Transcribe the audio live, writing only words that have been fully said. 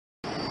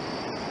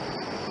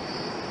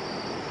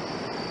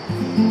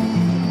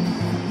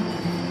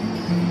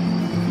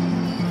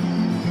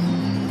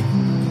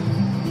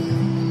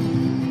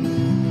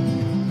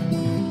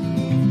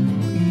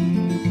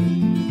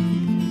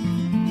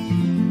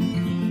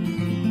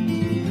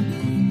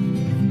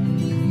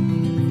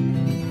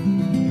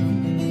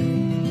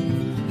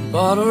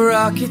Bottle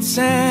rockets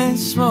and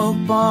smoke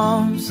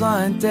bombs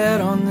lying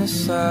dead on the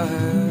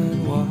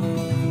sidewalk.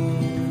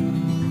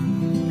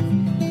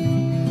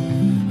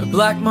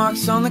 Black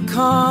marks on the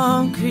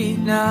concrete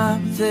now,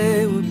 but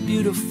they were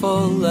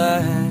beautiful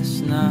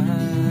last night.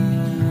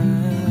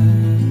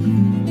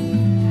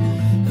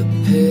 A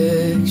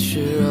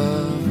picture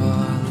of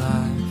our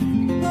life.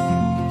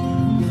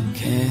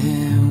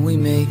 Can we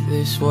make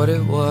this what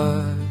it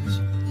was?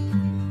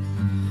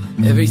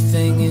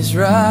 Everything is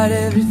right,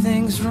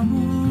 everything's wrong.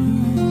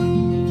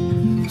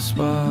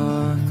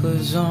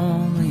 Sparklers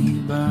only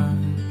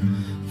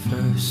burn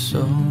for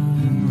so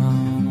long.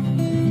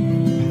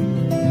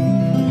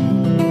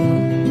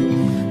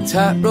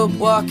 Tightrope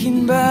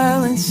walking,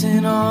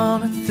 balancing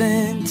on a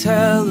thin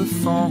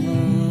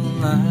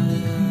telephone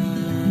line.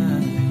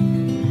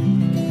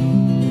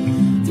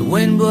 The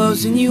wind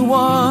blows and you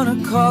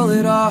wanna call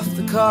it off.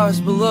 The cars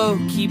below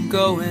keep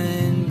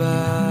going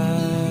by.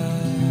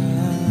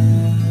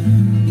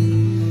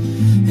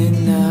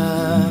 And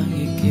now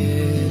you're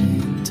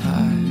getting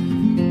tired.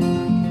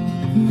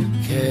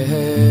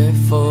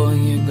 Careful,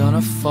 you're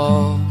gonna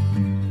fall.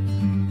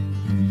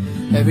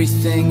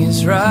 Everything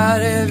is right,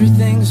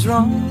 everything's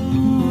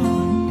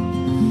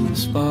wrong.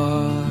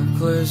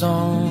 Sparklers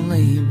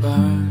only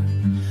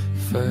burn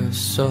for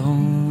so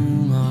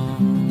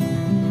long.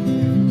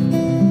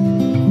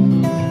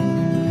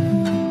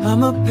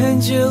 I'm a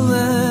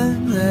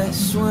pendulum that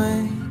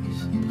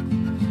swings,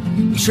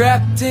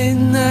 trapped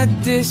in the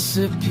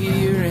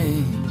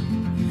disappearing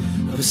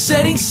of a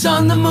setting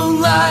sun, the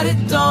moonlight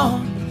at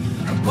dawn.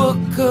 A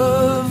book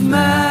of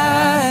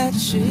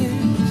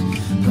matches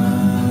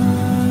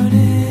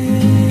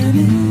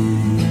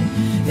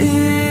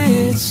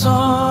its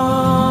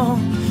own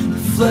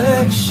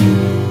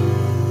reflection.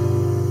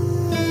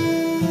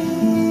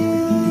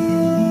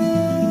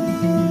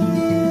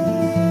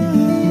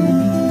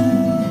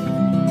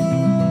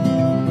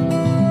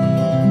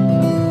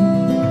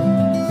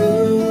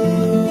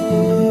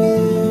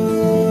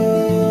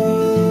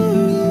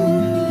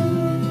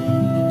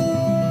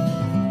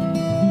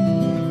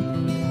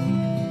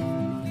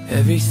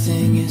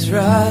 Everything is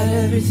right,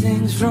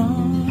 everything's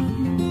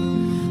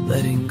wrong.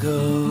 Letting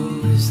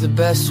go is the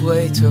best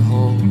way to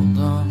hold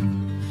on.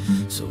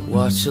 So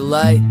watch the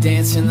light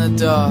dance in the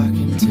dark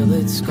until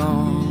it's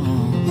gone.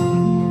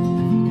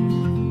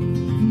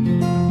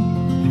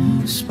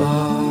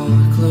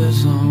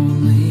 Sparklers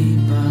only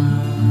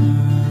burn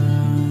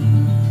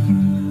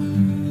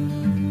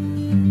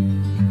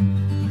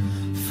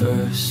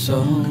for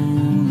so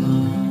long.